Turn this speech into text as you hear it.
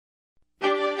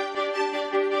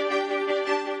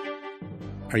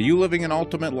Are you living an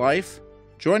ultimate life?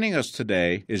 Joining us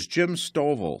today is Jim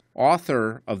Stovall,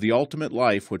 author of The Ultimate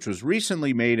Life, which was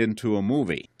recently made into a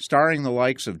movie, starring the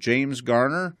likes of James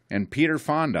Garner and Peter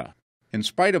Fonda. In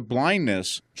spite of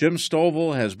blindness, Jim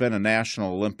Stovall has been a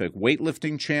National Olympic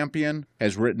weightlifting champion,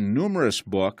 has written numerous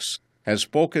books, has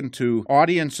spoken to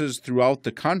audiences throughout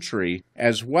the country,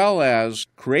 as well as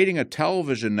creating a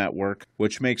television network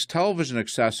which makes television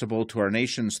accessible to our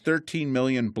nation's 13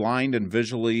 million blind and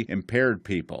visually impaired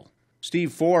people.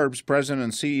 Steve Forbes, president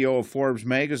and CEO of Forbes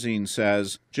magazine,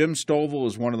 says Jim Stovall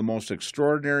is one of the most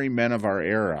extraordinary men of our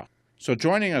era. So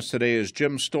joining us today is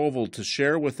Jim Stovall to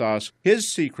share with us his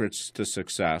secrets to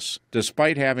success,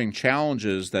 despite having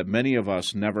challenges that many of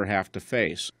us never have to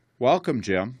face. Welcome,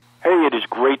 Jim. Hey, it is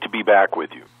great to be back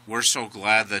with you. We're so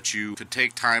glad that you could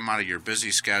take time out of your busy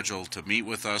schedule to meet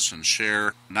with us and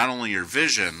share not only your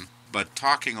vision, but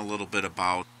talking a little bit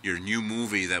about your new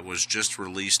movie that was just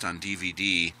released on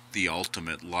DVD, The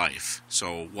Ultimate Life.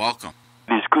 So welcome.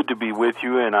 It is good to be with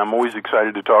you, and I'm always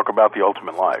excited to talk about The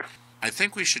Ultimate Life. I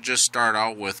think we should just start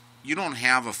out with, you don't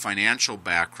have a financial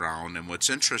background, and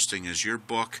what's interesting is your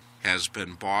book has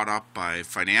been bought up by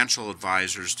financial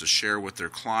advisors to share with their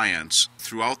clients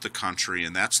throughout the country,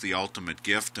 and that's The Ultimate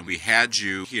Gift. And we had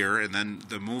you here, and then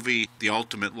the movie The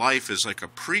Ultimate Life is like a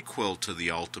prequel to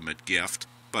The Ultimate Gift.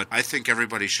 But I think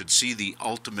everybody should see The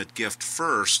Ultimate Gift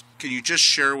first. Can you just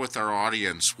share with our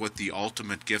audience what The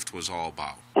Ultimate Gift was all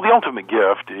about? Well, The Ultimate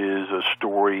Gift is a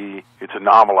story. It's a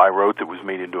novel I wrote that was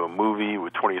made into a movie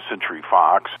with 20th Century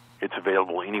Fox. It's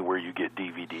available anywhere you get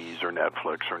DVDs or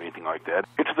Netflix or anything like that.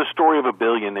 It's the story of a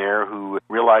billionaire who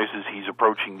realizes he's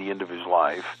approaching the end of his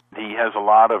life. He has a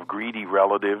lot of greedy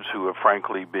relatives who have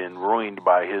frankly been ruined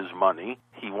by his money.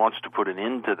 He wants to put an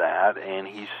end to that, and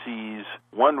he sees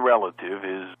one relative,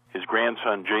 his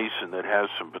grandson Jason, that has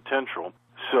some potential.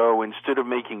 So instead of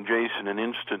making Jason an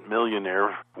instant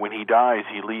millionaire, when he dies,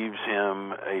 he leaves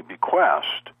him a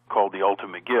bequest called The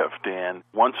Ultimate Gift. And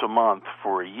once a month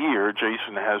for a year,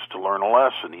 Jason has to learn a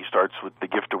lesson. He starts with the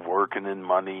gift of work and then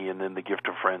money and then the gift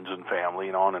of friends and family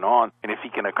and on and on. And if he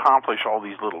can accomplish all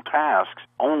these little tasks,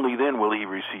 only then will he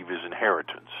receive his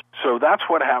inheritance. So that's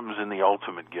what happens in The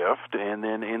Ultimate Gift. And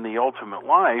then in The Ultimate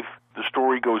Life, the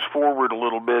story goes forward a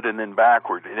little bit and then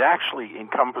backward. It actually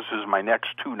encompasses my next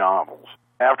two novels.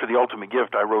 After The Ultimate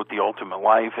Gift, I wrote The Ultimate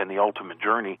Life and The Ultimate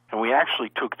Journey, and we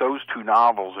actually took those two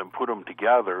novels and put them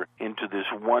together into this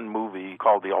one movie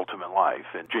called The Ultimate Life.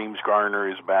 And James Garner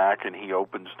is back, and he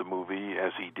opens the movie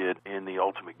as he did in The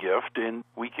Ultimate Gift, and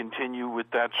we continue with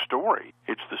that story.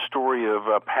 It's the story of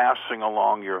passing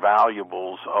along your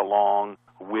valuables along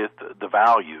with the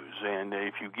values. And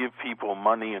if you give people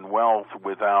money and wealth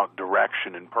without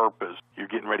direction and purpose, you're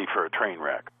getting ready for a train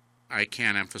wreck. I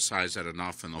can't emphasize that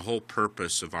enough, and the whole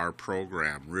purpose of our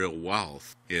program, Real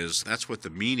Wealth, is that's what the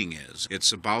meaning is.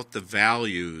 It's about the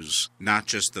values, not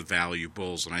just the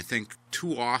valuables. And I think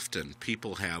too often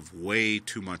people have way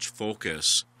too much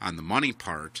focus on the money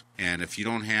part, and if you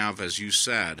don't have, as you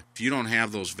said, if you don't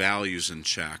have those values in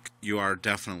check, you are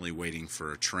definitely waiting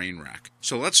for a train wreck.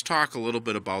 So let's talk a little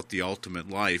bit about The Ultimate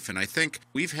Life, and I think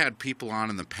we've had people on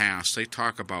in the past, they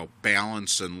talk about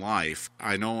balance in life.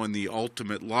 I know in The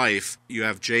Ultimate Life, you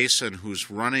have Jason who's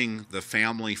running the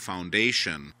family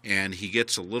foundation, and he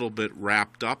gets a little bit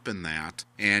wrapped up in that,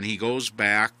 and he goes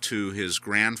back to his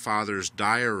grandfather's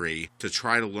diary to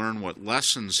try to learn what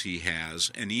lessons he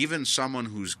has, and even someone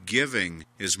who's giving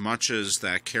as much as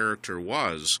that character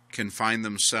was can find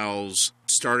themselves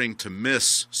starting to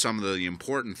miss some of the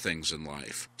important things in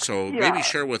life. So maybe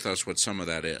share with us what some of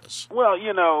that is. Well,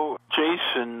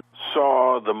 Jason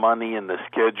saw the money and the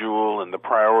schedule and the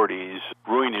priorities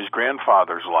ruin his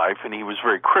grandfather's life, and he was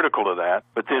very critical of that.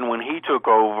 But then when he took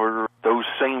over, those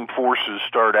same forces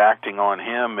start acting on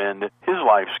him, and his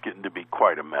life's getting to be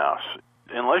quite a mess.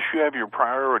 Unless you have your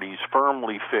priorities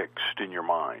firmly fixed in your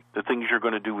mind, the things you're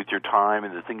going to do with your time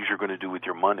and the things you're going to do with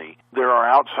your money, there are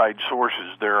outside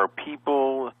sources. There are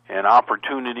people and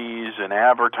opportunities and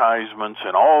advertisements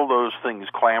and all those things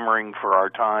clamoring for our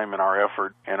time and our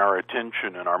effort and our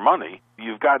attention and our money.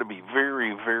 You've got to be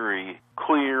very, very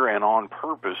clear and on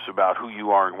purpose about who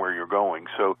you are and where you're going.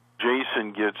 So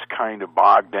Jason gets kind of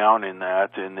bogged down in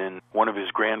that, and then one of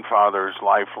his grandfather's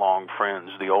lifelong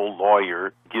friends, the old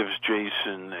lawyer, gives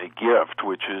Jason a gift,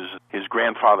 which is his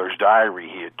grandfather's diary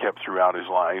he had kept throughout his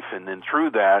life. And then through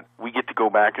that, we get to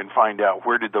go back and find out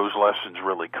where did those lessons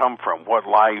really come from, what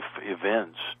life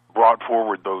events brought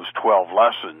forward those 12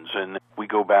 lessons, and we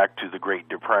go back to the Great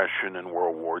Depression and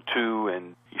World War II,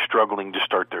 and struggling to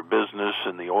start their business,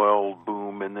 and the oil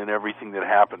boom, and then everything that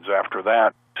happens after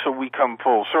that. So we come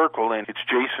full circle, and it's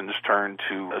Jason's turn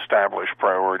to establish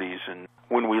priorities. And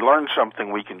when we learn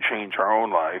something, we can change our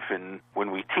own life. And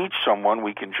when we teach someone,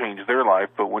 we can change their life.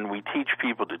 But when we teach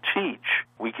people to teach,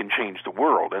 we can change the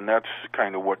world. And that's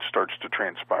kind of what starts to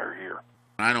transpire here.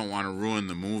 I don't want to ruin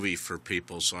the movie for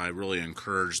people, so I really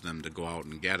encourage them to go out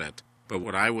and get it. But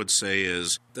what I would say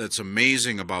is that's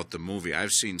amazing about the movie.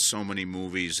 I've seen so many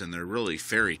movies, and they're really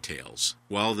fairy tales.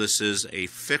 Well, this is a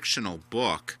fictional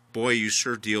book. Boy, you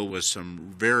sure deal with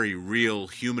some very real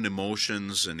human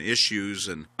emotions and issues.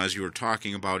 And as you were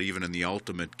talking about, even in The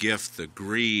Ultimate Gift, the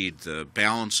greed, the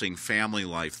balancing family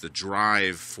life, the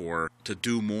drive to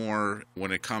do more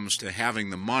when it comes to having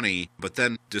the money, but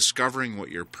then discovering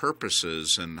what your purpose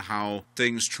is and how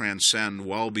things transcend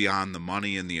well beyond the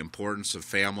money and the importance of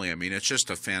family. I mean, it's just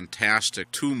a fantastic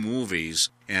 2 movies,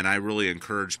 and I really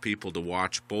encourage people to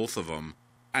watch both of them.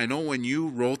 I know when you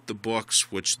wrote the books,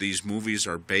 which these movies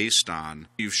are based on,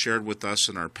 you've shared with us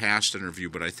in our past interview,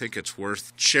 but I think it's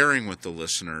worth sharing with the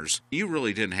listeners. You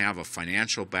really didn't have a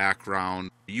financial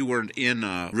background. You weren't in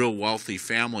a real wealthy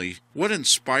family. What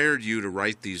inspired you to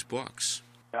write these books?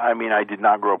 I mean, I did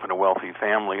not grow up in a wealthy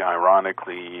family.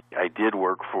 Ironically, I did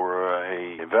work for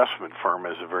an investment firm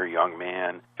as a very young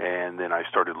man, and then I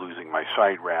started losing my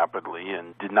sight rapidly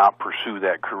and did not pursue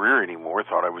that career anymore.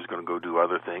 Thought I was going to go do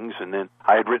other things. And then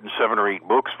I had written 7 or 8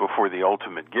 books before The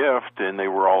Ultimate Gift, and they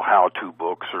were all how-to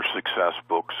books or success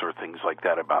books or things like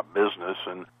that about business.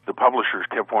 And the publishers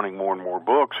kept wanting more and more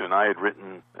books, and I had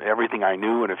written everything I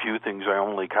knew and a few things I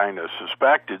only kind of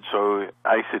suspected. So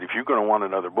I said, if you're going to want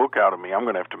another book out of me, I'm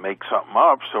going to have to make something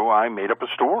up. So I made up a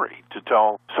story to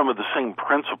tell some of the same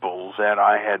principles that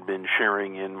I had been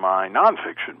sharing in my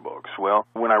nonfiction books. Well,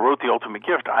 when I wrote The Ultimate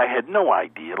Gift, I had no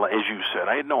idea, as you said,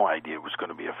 I had no idea it was going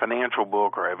to be a financial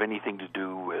book or have anything to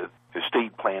do with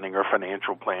estate planning or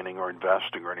financial planning or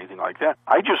investing or anything like that.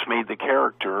 I just made the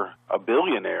character a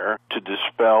billionaire to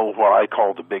dispel what I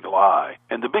call the big lie.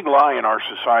 And the big lie in our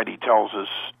society tells us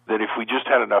that if we just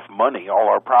had enough money, all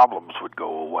our problems would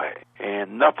go away.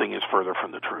 And nothing is further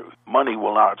from the truth. Money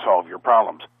will not solve your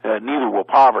problems. Neither will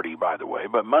poverty, by the way,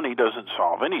 but money doesn't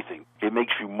solve anything. It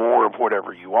makes you more of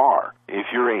whatever you are. If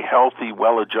you're a healthy,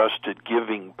 well-adjusted,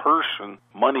 giving person,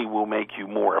 money will make you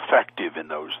more effective in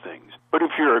those things. But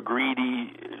if you're a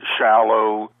greedy,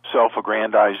 shallow,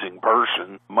 self-aggrandizing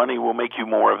person, money will make you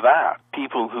more of that.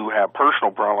 People who have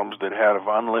personal problems that have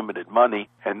unlimited money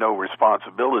and no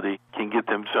responsibility can get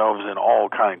themselves in all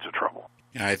kinds of trouble.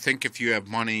 Yeah, I think if you have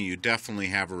money, you definitely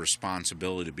have a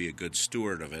responsibility to be a good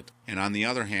steward of it. And on the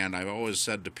other hand, I've always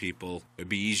said to people, it'd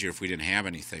be easier if we didn't have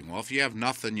anything. Well, if you have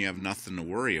nothing, you have nothing to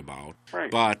worry about. Right.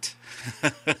 But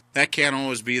that can't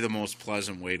always be the most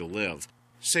pleasant way to live.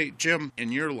 Say, Jim,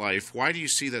 in your life, why do you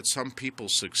see that some people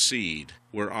succeed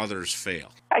where others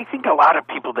fail? I think a lot of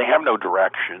people, they have no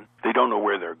direction. They don't know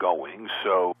where they're going,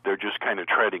 so they're just kind of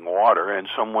treading water. And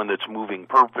someone that's moving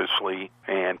purposely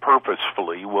and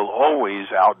purposefully will always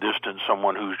outdistance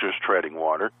someone who's just treading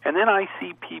water. And then I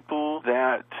see people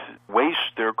that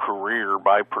waste their career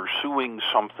by pursuing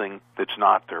something that's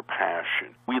not their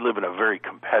passion. We live in a very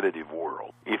competitive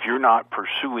world. If you're not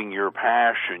pursuing your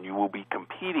passion, you will be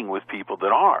competing with people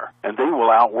that are. And they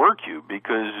will outwork you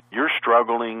because you're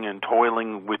struggling and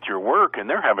toiling with your work, and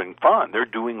they're having fun. They're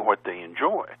doing what they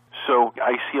enjoy. So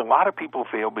I see a lot of people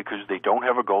fail because they don't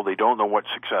have a goal. They don't know what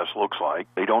success looks like.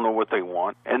 They don't know what they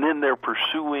want. And then they're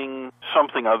pursuing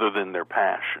something other than their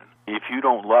passion. If you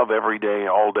don't love every day,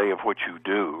 all day of what you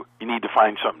do, you need to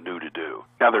find something new to do.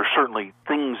 Now, there's certainly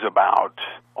things about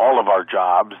all of our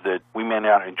jobs that we may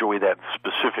not enjoy that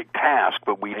specific task,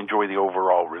 but we enjoy the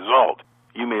overall result.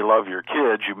 You may love your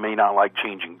kids, you may not like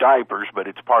changing diapers, but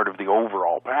it's part of the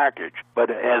overall package. But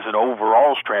as an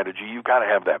overall strategy, you've got to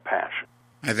have that passion.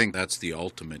 I think that's the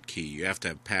ultimate key. You have to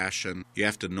have passion. You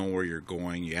have to know where you're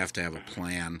going. You have to have a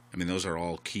plan. I mean, those are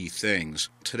all key things.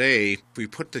 Today, if we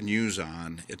put the news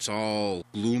on, it's all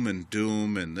gloom and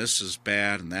doom, and this is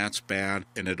bad and that's bad,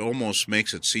 and it almost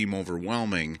makes it seem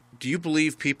overwhelming. Do you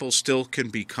believe people still can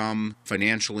become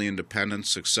financially independent,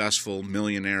 successful,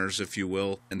 millionaires, if you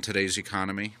will, in today's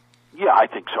economy? Yeah, I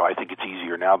think so. I think it's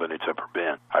easier now than it's ever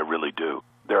been. I really do.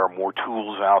 There are more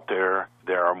tools out there.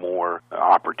 There are more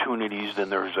opportunities than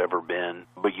there's ever been.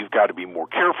 But you've got to be more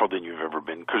careful than you've ever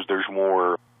been because there's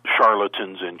more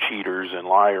charlatans and cheaters and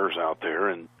liars out there.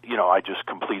 And, I just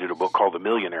completed a book called The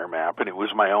Millionaire Map, and it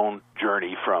was my own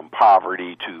journey from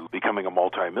poverty to becoming a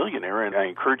multimillionaire. And I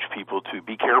encourage people to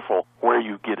be careful where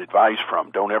you get advice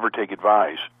from. Don't ever take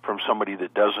advice from somebody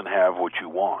that doesn't have what you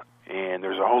want. And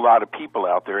there's a whole lot of people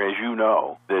out there, as you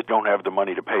know, that don't have the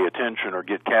money to pay attention or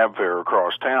get cab fare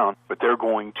across town, but they're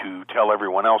going to tell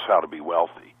everyone else how to be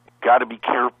wealthy. Got to be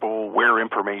careful where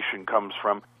information comes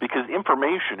from, because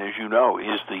information, as you know,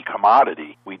 is the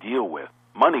commodity we deal with.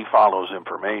 Money follows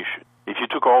information. If you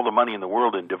took all the money in the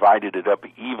world and divided it up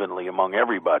evenly among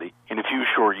everybody, in a few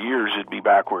short years it'd be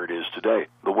back where it is today.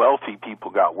 The wealthy people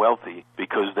got wealthy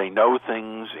because they know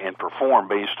things and perform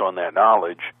based on that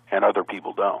knowledge, and other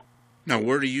people don't. Now,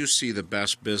 where do you see the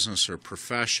best business or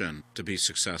profession to be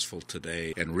successful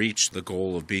today and reach the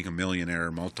goal of being a millionaire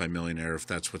or multimillionaire if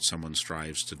that's what someone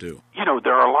strives to do?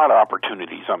 There are a lot of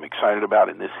opportunities I'm excited about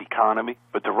in this economy,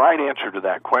 but the right answer to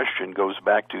that question goes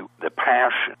back to the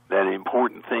passion, that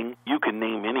important thing. You can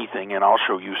name anything, and I'll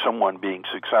show you someone being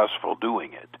successful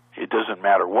doing it. It doesn't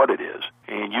matter what it is.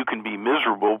 And you can be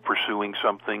miserable pursuing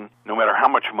something, no matter how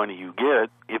much money you get,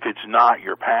 if it's not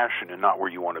your passion and not where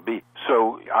you want to be.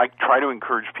 So I try to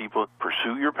encourage people,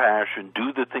 pursue your passion,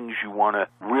 do the things you want to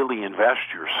really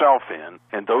invest yourself in,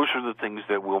 and those are the things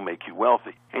that will make you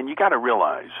wealthy. And you got to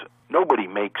realize, nobody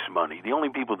makes money. The only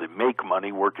people that make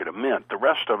money work at a mint. The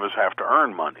rest of us have to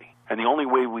earn money. And the only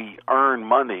way we earn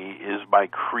money is by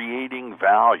creating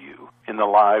value in the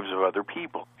lives of other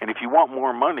people. And if you want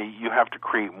more money, you have to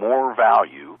create more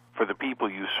value for the people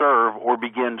you serve or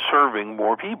begin serving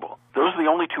more people. Those are the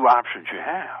only two options you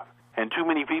have. And too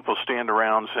many people stand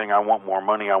around saying, I want more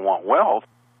money, I want wealth.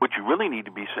 What you really need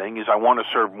to be saying is, I want to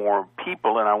serve more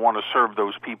people, and I want to serve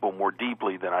those people more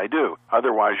deeply than I do.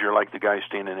 Otherwise, you're like the guy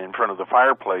standing in front of the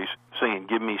fireplace saying,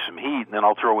 give me some heat, and then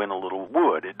I'll throw in a little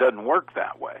wood. It doesn't work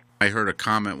that way. I heard a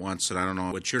comment once, and I don't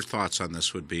know what your thoughts on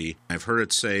this would be. I've heard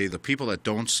it say, the people that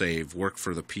don't save work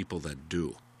for the people that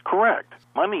do. Correct.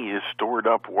 Money is stored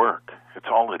up work. It's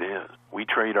all it is. We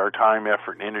trade our time,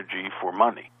 effort, and energy for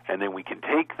money. And then we can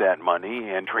take that money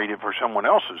and trade it for someone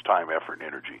else's time, effort, and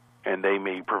energy. And they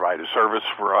may provide a service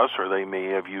for us, or they may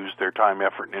have used their time,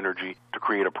 effort, and energy to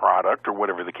create a product, or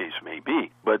whatever the case may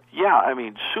be. But yeah,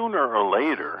 sooner or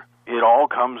later, it all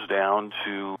comes down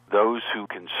to those who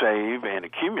can save and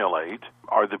accumulate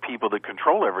are the people that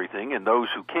control everything, and those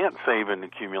who can't save and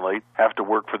accumulate have to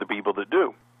work for the people that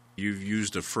do. You've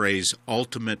used a phrase,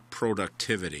 ultimate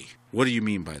productivity. What do you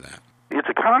mean by that? It's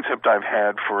a concept I've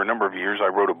had for a number of years. I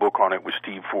wrote a book on it with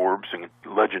Steve Forbes and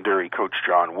legendary coach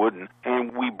John Wooden,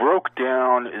 and we broke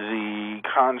down the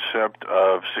concept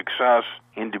of success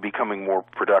into becoming more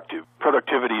productive.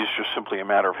 Productivity is just simply a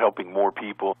matter of helping more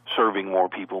people, serving more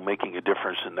people, making a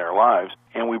difference in their lives,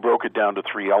 and we broke it down to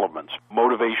three elements: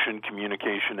 motivation,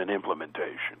 communication, and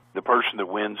implementation. The person that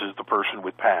wins is the person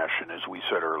with passion, as we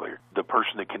said earlier. The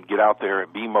person that can get out there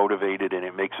and be motivated, and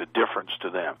it makes a difference to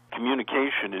them.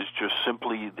 Communication is just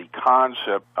simply the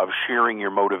concept of sharing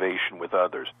your motivation with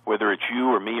others. Whether it's you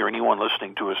or me or anyone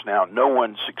listening to us now, no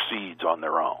one succeeds on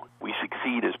their own. We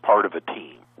succeed as part of a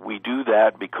team. We do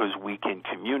that because we can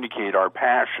communicate our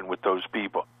passion with those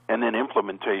people. And then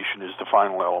implementation is the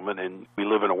final element, and we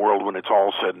live in a world when it's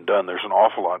all said and done. There's an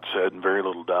awful lot said and very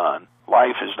little done.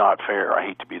 Life is not fair. I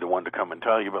hate to be the one to come and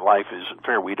tell you, but life isn't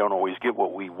fair. We don't always get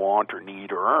what we want or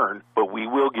need or earn, but we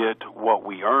will get what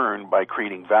we earn by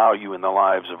creating value in the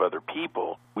lives of other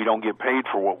people. We don't get paid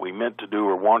for what we meant to do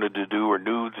or wanted to do or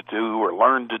knew to do or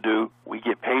learned to do. We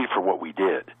get paid for what we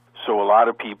did. So a lot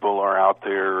of people are out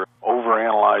there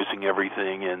overanalyzing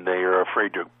everything, and they are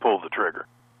afraid to pull the trigger.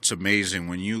 It's amazing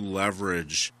when you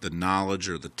leverage the knowledge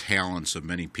or the talents of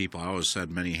many people. I always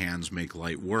said many hands make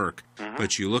light work.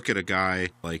 But you look at a guy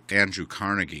like Andrew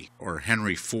Carnegie or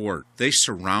Henry Ford, they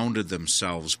surrounded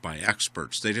themselves by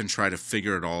experts. They didn't try to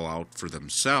figure it all out for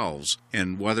themselves.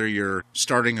 And whether you're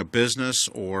starting a business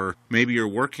or maybe you're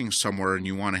working somewhere and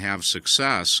you want to have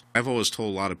success, I've always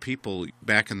told a lot of people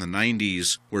back in the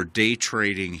 90s where day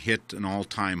trading hit an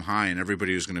all-time high and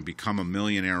everybody was going to become a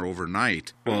millionaire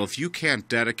overnight. Well, if you can't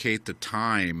dedicate the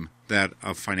time that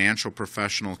a financial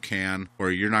professional can,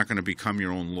 or you're not going to become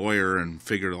your own lawyer and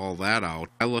figure all that out.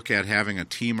 I look at having a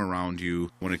team around you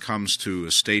when it comes to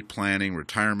estate planning,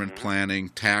 retirement planning,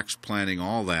 tax planning,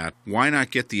 all that. Why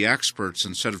not get the experts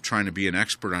instead of trying to be an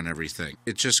expert on everything?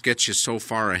 It just gets you so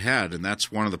far ahead, and that's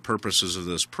one of the purposes of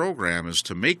this program, is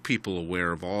to make people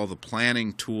aware of all the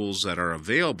planning tools that are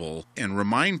available and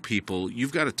remind people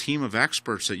you've got a team of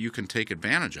experts that you can take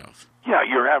advantage of. Yeah,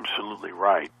 you're absolutely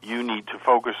right. You need to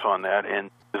focus on that. And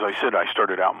as I said, I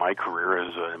started out my career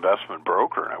as an investment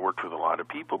broker, and I worked with a lot of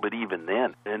people. But even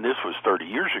then, and this was 30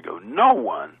 years ago, no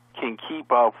one can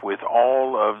keep up with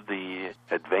all of the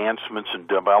advancements and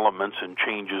developments and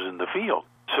changes in the field.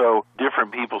 So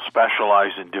different people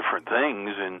specialize in different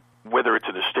things, and whether it's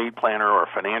an estate planner or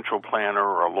a financial planner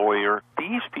or a lawyer,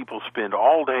 these people spend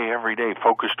all day, every day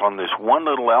focused on this one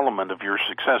little element of your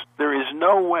success. There is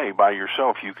no way by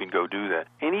yourself you can go do that.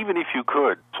 And even if you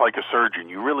could, it's like a surgeon,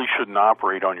 you really shouldn't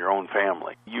operate on your own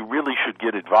family. You really should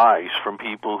get advice from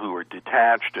people who are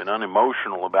detached and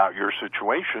unemotional about your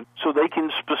situation so they can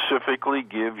specifically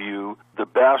give you the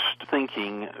best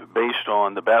thinking based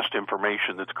on the best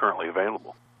information that's currently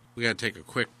available. We got to take a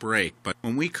quick break, but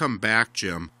when we come back,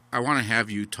 Jim, I want to have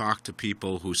you talk to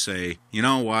people who say, you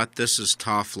know what, this is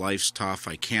tough, life's tough,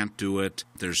 I can't do it,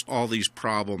 there's all these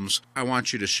problems. I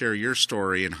want you to share your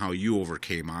story and how you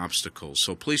overcame obstacles,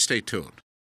 so please stay tuned.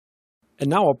 And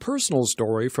now a personal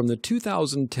story from the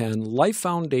 2010 Life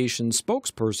Foundation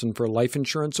spokesperson for Life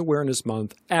Insurance Awareness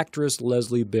Month, actress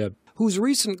Leslie Bibb, whose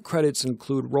recent credits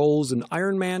include roles in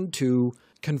Iron Man 2,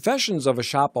 Confessions of a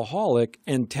Shopaholic,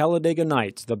 and Talladega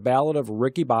Nights, The Ballad of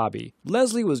Ricky Bobby.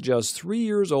 Leslie was just 3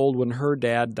 years old when her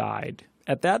dad died.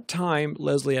 At that time,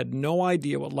 Leslie had no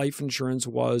idea what life insurance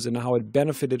was and how it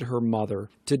benefited her mother.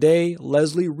 Today,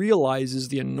 Leslie realizes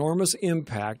the enormous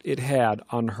impact it had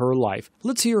on her life.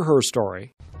 Let's hear her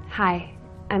story. Hi,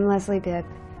 I'm Leslie Bibb.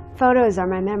 Photos are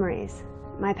my memories.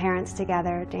 My parents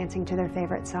together, dancing to their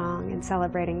favorite song and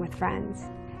celebrating with friends.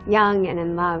 Young and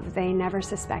in love, they never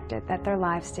suspected that their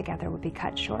lives together would be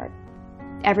cut short.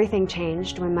 Everything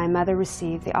changed when my mother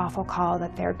received the awful call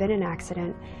that there had been an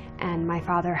accident and my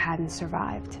father hadn't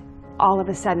survived. All of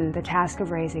a sudden, the task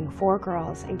of raising 4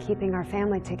 girls and keeping our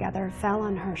family together fell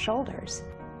on her shoulders.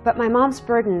 But my mom's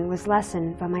burden was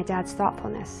lessened by my dad's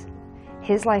thoughtfulness.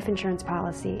 His life insurance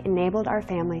policy enabled our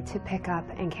family to pick up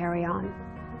and carry on.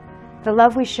 The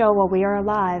love we show while we are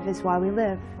alive is why we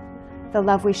live. The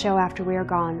love we show after we are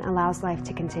gone allows life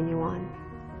to continue on.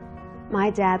 My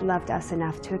dad loved us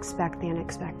enough to expect the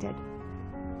unexpected.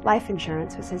 Life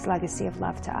insurance was his legacy of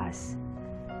love to us.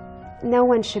 No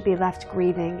one should be left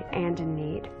grieving and in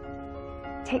need.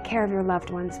 Take care of your loved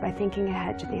ones by thinking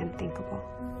ahead to the unthinkable.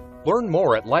 Learn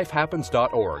more at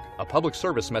lifehappens.org, a public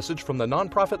service message from the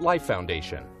nonprofit Life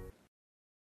Foundation.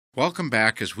 Welcome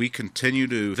back as we continue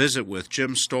to visit with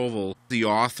Jim Stovall, the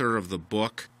author of the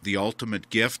book, The Ultimate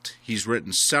Gift. He's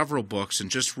written several books,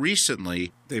 and just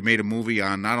recently they made a movie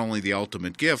on not only The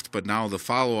Ultimate Gift, but now the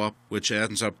follow-up, which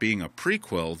ends up being a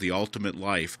prequel, The Ultimate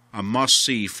Life, a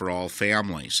must-see for all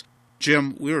families.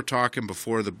 Jim, we were talking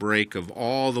before the break of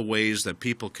all the ways that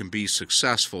people can be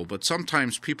successful, but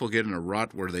sometimes people get in a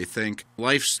rut where they think,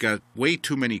 life's got way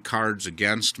too many cards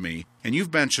against me. And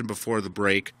you've mentioned before the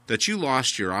break that you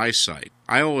lost your eyesight.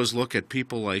 I always look at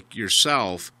people like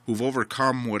yourself who've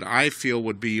overcome what I feel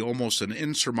would be almost an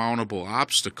insurmountable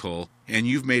obstacle, and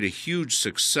you've made a huge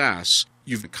success.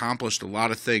 You've accomplished a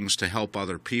lot of things to help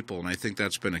other people, and I think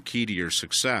that's been a key to your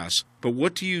success. But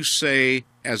what do you say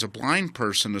as a blind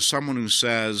person to someone who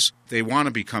says they want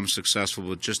to become successful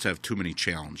but just have too many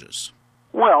challenges?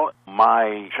 Well,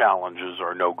 my challenges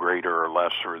are no greater or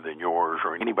lesser than yours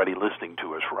or anybody listening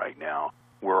to us right now.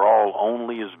 We're all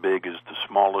only as big as the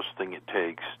smallest thing it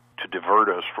takes to divert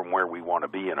us from where we want to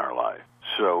be in our life.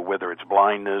 So whether it's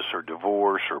blindness or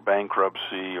divorce or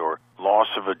bankruptcy or loss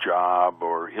of a job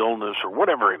or illness or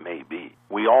whatever it may be,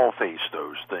 we all face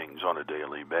those things on a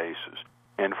daily basis.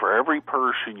 And for every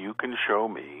person you can show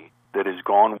me that has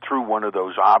gone through one of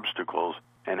those obstacles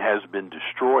and has been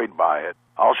destroyed by it,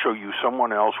 I'll show you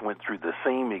someone else went through the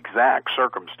same exact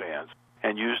circumstance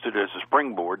and used it as a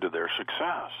springboard to their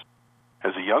success.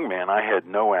 As a young man, I had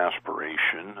no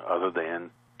aspiration other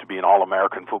than to be an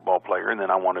All-American football player, and then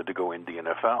I wanted to go into the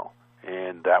NFL.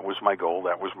 And that was my goal.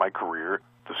 That was my career.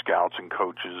 The scouts and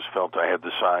coaches felt I had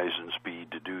the size and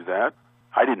speed to do that.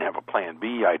 I didn't have a plan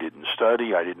B. I didn't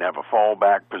study. I didn't have a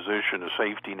fallback position, a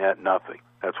safety net, nothing.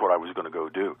 That's what I was going to go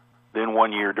do. Then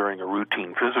one year during a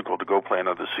routine physical to go play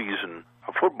another season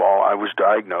of football, I was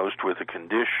diagnosed with a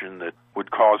condition that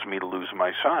would cause me to lose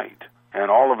my sight. And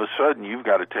all of a sudden, you've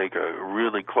got to take a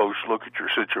really close look at your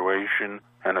situation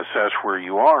and assess where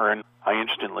you are. And I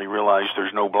instantly realized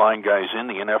there's no blind guys in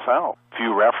the NFL.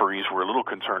 Few referees were a little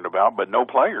concerned about, but no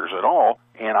players at all.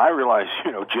 And I realized,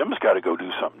 Jim's got to go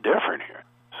do something different here.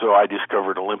 So I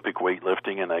discovered Olympic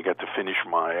weightlifting, and I got to finish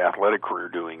my athletic career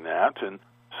doing that. And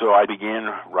so I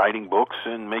began writing books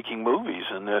and making movies,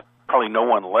 and probably no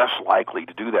one less likely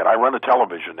to do that. I run a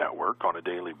television network on a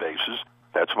daily basis.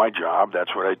 That's my job.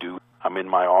 That's what I do. I'm in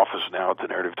my office now at the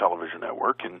Narrative Television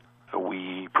Network, and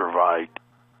we provide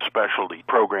specialty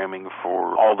programming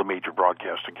for all the major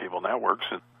broadcast and cable networks,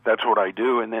 and that's what I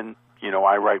do. And then,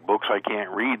 I write books I can't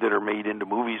read that are made into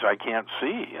movies I can't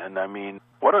see. And I mean,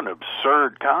 what an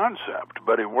absurd concept,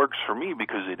 but it works for me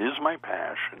because it is my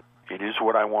passion. It is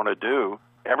what I want to do.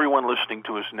 Everyone listening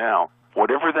to us now,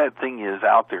 whatever that thing is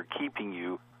out there keeping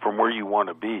you from where you want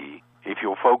to be, if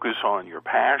you'll focus on your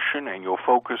passion and you'll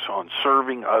focus on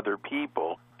serving other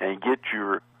people and get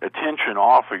your attention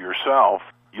off of yourself,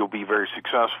 you'll be very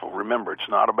successful. Remember, it's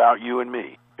not about you and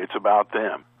me. It's about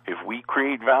them. If we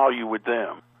create value with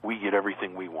them, we get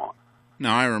everything we want.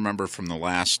 Now, I remember from the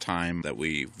last time that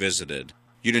we visited,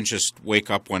 you didn't just wake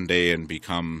up one day and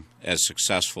become as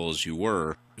successful as you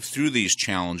were. Through these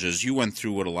challenges, you went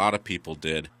through what a lot of people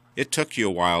did. It took you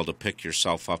a while to pick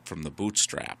yourself up from the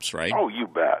bootstraps, right? Oh, you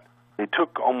bet. It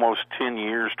took almost 10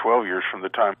 years, 12 years from the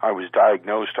time I was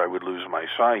diagnosed I would lose my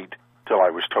sight till I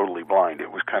was totally blind.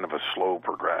 It was kind of a slow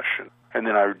progression. And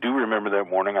then I do remember that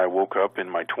morning I woke up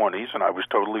in my 20s and I was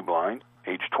totally blind,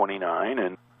 age 29,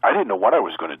 and I didn't know what I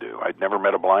was going to do. I'd never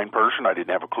met a blind person. I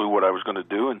didn't have a clue what I was going to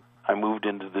do, and I moved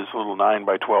into this little 9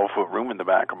 by 12-foot room in the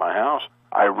back of my house.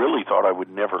 I really thought I would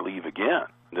never leave again.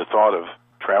 The thought of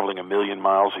traveling 1 million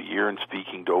miles a year and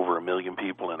speaking to over 1 million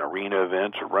people in arena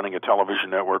events, or running a television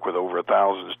network with over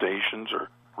 1,000 stations, or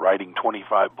writing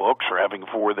 25 books, or having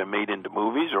 4 of them made into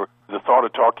movies, or the thought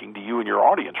of talking to you and your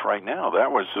audience right now,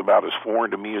 that was about as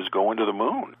foreign to me as going to the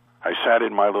moon. I sat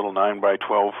in my little 9 by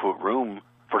 12-foot room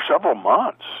for several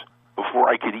months before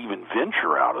I could even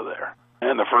venture out of there.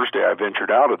 And the first day I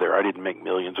ventured out of there, I didn't make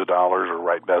millions of dollars or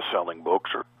write best-selling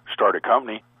books or start a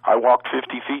company. I walked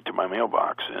 50 feet to my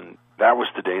mailbox, and that was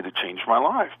the day that changed my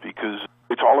life, because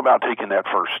it's all about taking that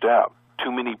first step.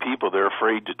 Too many people, they're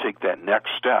afraid to take that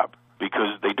next step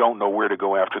because they don't know where to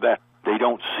go after that. They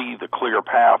don't see the clear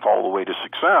path all the way to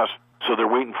success, so they're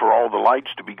waiting for all the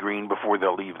lights to be green before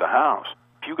they'll leave the house.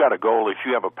 If you got a goal, if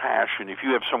you have a passion, if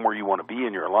you have somewhere you want to be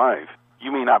in your life,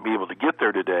 you may not be able to get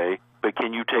there today, but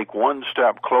can you take one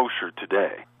step closer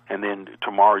today? And then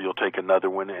tomorrow you'll take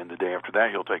another one, and the day after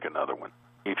that you'll take another one.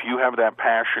 If you have that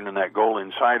passion and that goal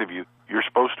inside of you, you're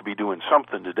supposed to be doing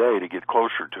something today to get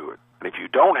closer to it. And if you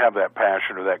don't have that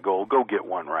passion or that goal, go get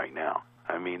one right now.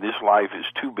 I mean, this life is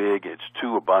too big, it's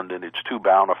too abundant, it's too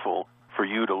bountiful for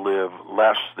you to live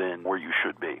less than where you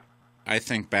should be. I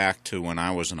think back to when I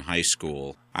was in high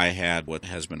school, I had what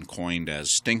has been coined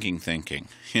as stinking thinking,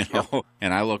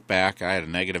 and I look back, I had a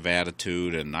negative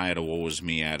attitude, and I had a woe is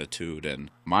me attitude,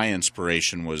 and my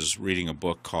inspiration was reading a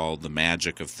book called The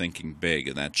Magic of Thinking Big,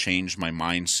 and that changed my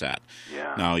mindset.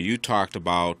 Yeah. Now, you talked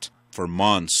about for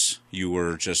months you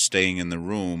were just staying in the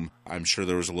room. I'm sure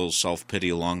there was a little self-pity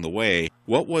along the way.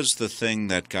 What was the thing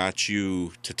that got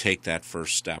you to take that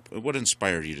first step? What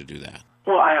inspired you to do that?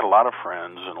 Well, I had a lot of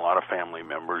friends and a lot of family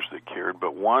members that cared,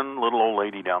 but one little old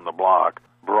lady down the block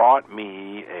brought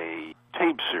me a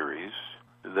tape series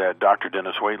that Dr.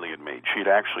 Dennis Waitley had made. She had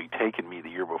actually taken me the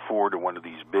year before to one of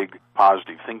these big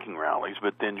positive thinking rallies,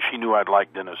 but then she knew I'd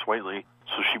like Dennis Waitley,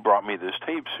 so she brought me this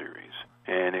tape series,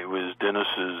 and it was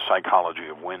Dennis's Psychology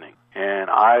of Winning. And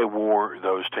I wore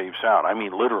those tapes out. I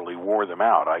mean, literally wore them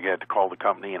out. I had to call the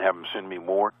company and have them send me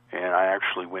more, and I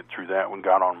actually went through that and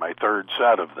got on my 3rd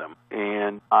set of them.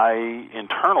 And I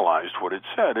internalized what it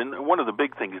said. And one of the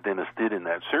big things Dennis did in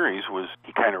that series was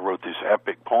he kind of wrote this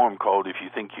epic poem called If You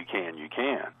Think You Can, You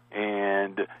Can.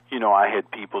 And, I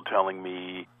had people telling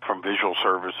me from visual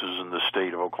services in the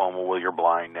state of Oklahoma, well, you're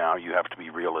blind now, you have to be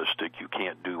realistic, you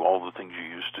can't do all the things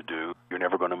you used to do, you're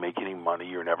never going to make any money,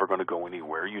 you're never going to go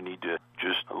anywhere, you need to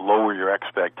just lower your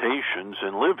expectations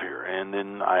and live here. And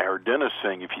then I heard Dennis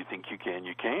saying, if you think you can,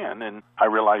 you can, and I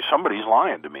realized somebody's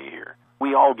lying to me here.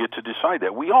 We all get to decide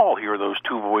that. We all hear those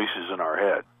 2 voices in our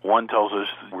head. One tells us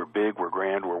we're big, we're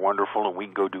grand, we're wonderful, and we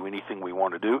can go do anything we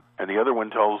want to do. And the other one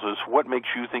tells us, what makes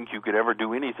you think you could ever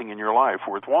do anything in your life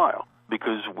worthwhile?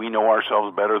 Because we know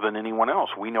ourselves better than anyone else.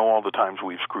 We know all the times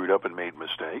we've screwed up and made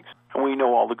mistakes, and we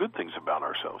know all the good things about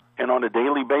ourselves. And on a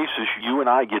daily basis, you and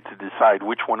I get to decide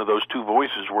which one of those 2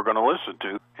 voices we're going to listen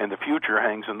to, and the future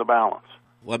hangs in the balance.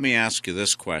 Let me ask you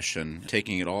this question,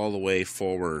 taking it all the way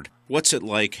forward. What's it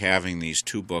like having these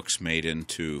 2 books made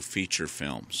into feature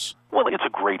films? Well, it's a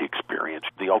great experience.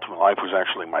 The Ultimate Life was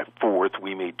actually my 4th.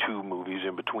 We made 2 movies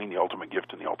in between The Ultimate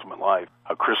Gift and The Ultimate Life,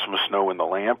 A Christmas Snow and the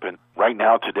Lamp. And right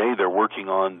now, today, they're working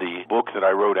on the book that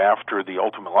I wrote after The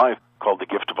Ultimate Life called The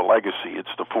Gift of a Legacy. It's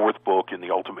the 4th book in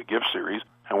the Ultimate Gift series,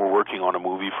 and we're working on a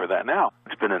movie for that now.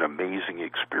 It's been an amazing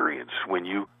experience when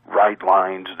you write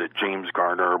lines that James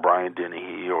Garner or Brian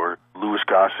Dennehy or Louis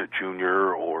Gossett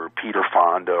Jr. or Peter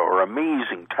Fonda or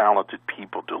amazing, talented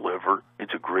people deliver.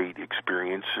 It's a great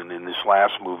experience. And in this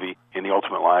last movie, In the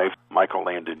Ultimate Life, Michael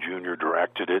Landon Jr.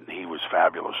 directed it, and he was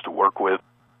fabulous to work with.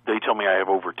 They tell me I have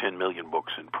over 10 million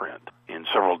books in print in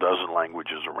several dozen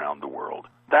languages around the world.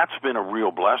 That's been a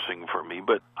real blessing for me,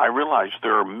 but I realize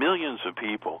there are millions of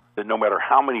people that no matter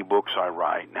how many books I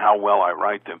write and how well I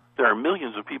write them, there are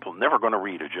millions of people never going to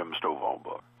read a Jim Stovall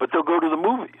book, but they'll go to the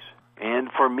movies.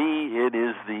 And for me, it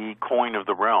is the coin of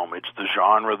the realm. It's the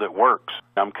genre that works.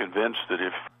 I'm convinced that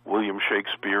if William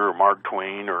Shakespeare or Mark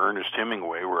Twain or Ernest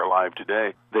Hemingway were alive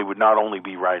today, they would not only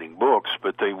be writing books,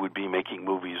 but they would be making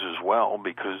movies as well,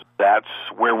 because that's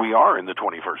where we are in the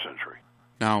 21st century.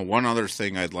 Now, one other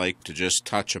thing I'd like to just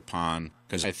touch upon,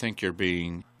 because I think you're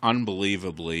being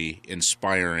unbelievably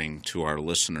inspiring to our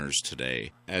listeners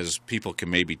today. As people can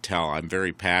maybe tell, I'm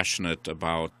very passionate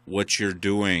about what you're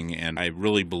doing, and I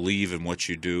really believe in what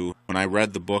you do. When I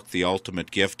read the book, The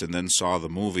Ultimate Gift, and then saw the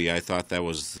movie, I thought that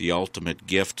was the ultimate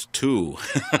gift, too,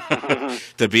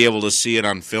 to be able to see it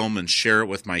on film and share it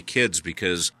with my kids,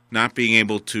 because not being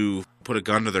able to put a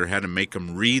gun to their head and make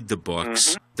them read the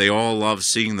books, they all love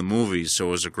seeing the movies, so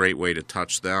it was a great way to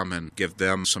touch them and give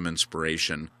them some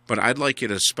inspiration. But I'd like you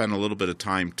to spend a little bit of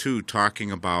time, too,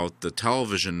 talking about the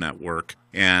television network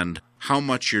and how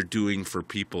much you're doing for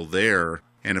people there.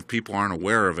 And if people aren't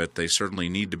aware of it, they certainly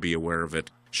need to be aware of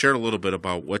it. Share a little bit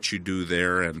about what you do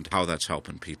there and how that's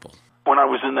helping people. When I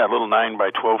was in that little 9 by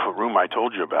 12-foot room I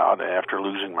told you about, after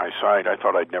losing my sight, I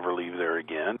thought I'd never leave there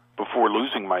again. Before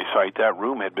losing my sight, that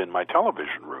room had been my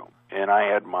television room. And I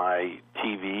had my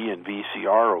TV and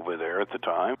VCR over there at the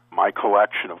time, my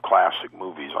collection of classic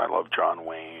movies. I love John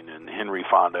Wayne and Henry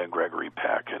Fonda and Gregory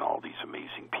Peck and all these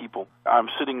amazing people. I'm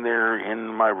sitting there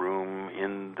in my room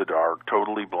in the dark,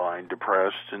 totally blind,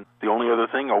 depressed, and the only other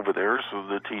thing over there is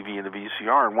the TV and the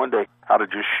VCR. And one day, out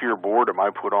of just sheer boredom, I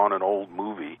put on an old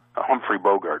movie, a Humphrey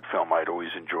Bogart film I'd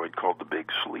always enjoyed called The Big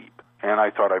Sleep. And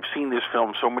I thought, I've seen this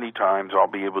film so many times, I'll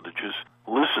be able to just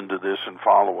listen to this and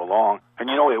follow along. And,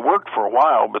 you know, it worked for a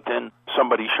while, but then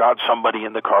somebody shot somebody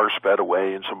and the car sped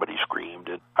away and somebody screamed.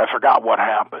 And I forgot what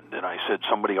happened, and I said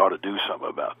somebody ought to do something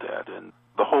about that. And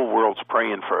the whole world's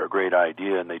praying for a great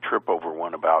idea, and they trip over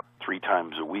one about 3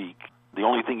 times a week. The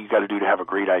only thing you got to do to have a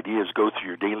great idea is go through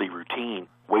your daily routine,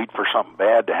 wait for something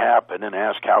bad to happen, and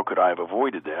ask, how could I have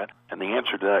avoided that? And the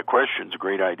answer to that question is a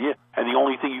great idea. And the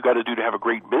only thing you got to do to have a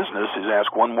great business is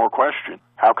ask one more question.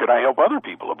 How could I help other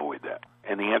people avoid that?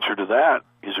 And the answer to that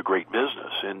is a great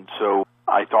business. And so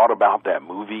I thought about that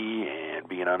movie and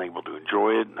being unable to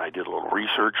enjoy it, and I did a little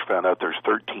research, found out there's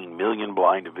 13 million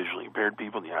blind and visually impaired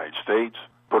people in the United States.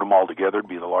 Put them all together to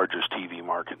be the largest TV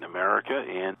market in America,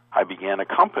 and I began a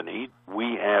company.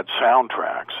 We add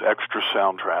soundtracks, extra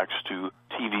soundtracks to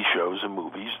TV shows and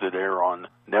movies that air on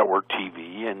network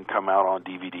TV and come out on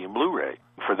DVD and Blu-ray.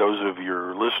 For those of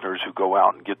your listeners who go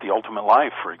out and get The Ultimate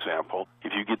Life, for example,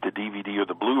 if you get the DVD or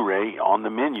the Blu-ray, on the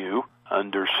menu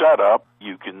under Setup,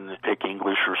 you can pick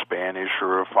English or Spanish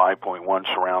or a 5.1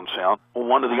 surround sound. Well,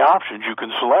 one of the options you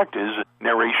can select is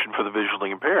narration for the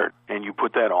visually impaired. And you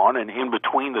put that on, and in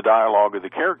between the dialogue of the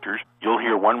characters, you'll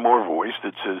hear one more voice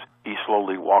that says, he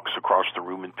slowly walks across the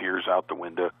room and peers out the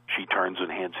window. She turns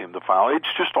and hands him the file. It's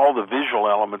just all the visual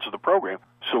elements of the program.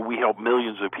 So we help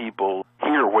millions of people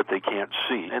hear what they can't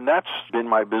see. And that's been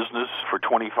my business for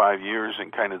 25 years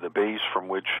and kind of the base from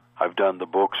which I've done the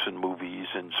books and movies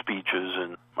and speeches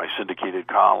and my syndicated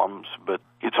columns. But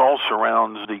it all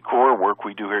surrounds the core work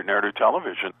we do here at Narrative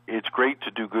Television. It's great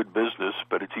to do good business,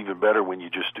 but it's even better when you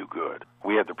just do good.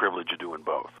 We have the privilege of doing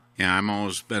both. Yeah, I've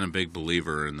always been a big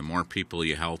believer in the more people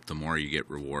you help, the more you get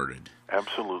rewarded.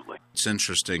 Absolutely. It's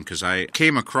interesting because I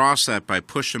came across that by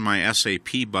pushing my SAP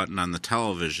button on the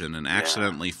television and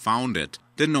accidentally found it.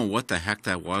 Didn't know what the heck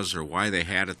that was or why they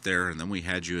had it there, and then we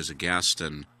had you as a guest,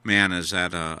 and man, is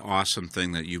that an awesome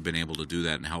thing that you've been able to do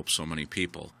that and help so many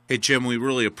people. Hey, Jim, we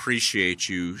really appreciate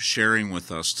you sharing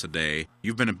with us today.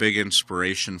 You've been a big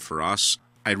inspiration for us.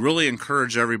 I'd really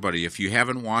encourage everybody, if you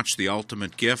haven't watched The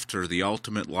Ultimate Gift or The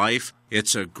Ultimate Life,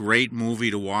 it's a great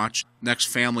movie to watch. Next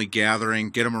family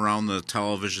gathering, get them around the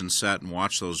television set and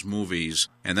watch those movies,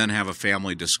 and then have a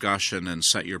family discussion and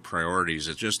set your priorities.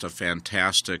 It's just a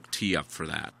fantastic tee-up for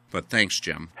that. But thanks,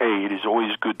 Jim. Hey, it is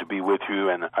always good to be with you,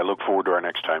 and I look forward to our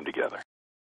next time together.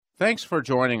 Thanks for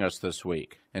joining us this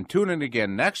week, and tune in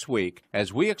again next week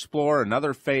as we explore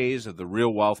another phase of the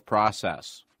Real Wealth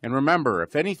process. And remember,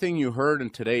 if anything you heard in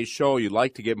today's show you'd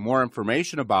like to get more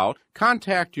information about,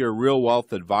 contact your Real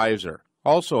Wealth advisor.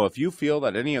 Also, if you feel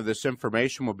that any of this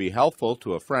information will be helpful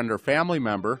to a friend or family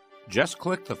member, just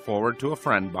click the Forward to a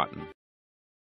Friend button.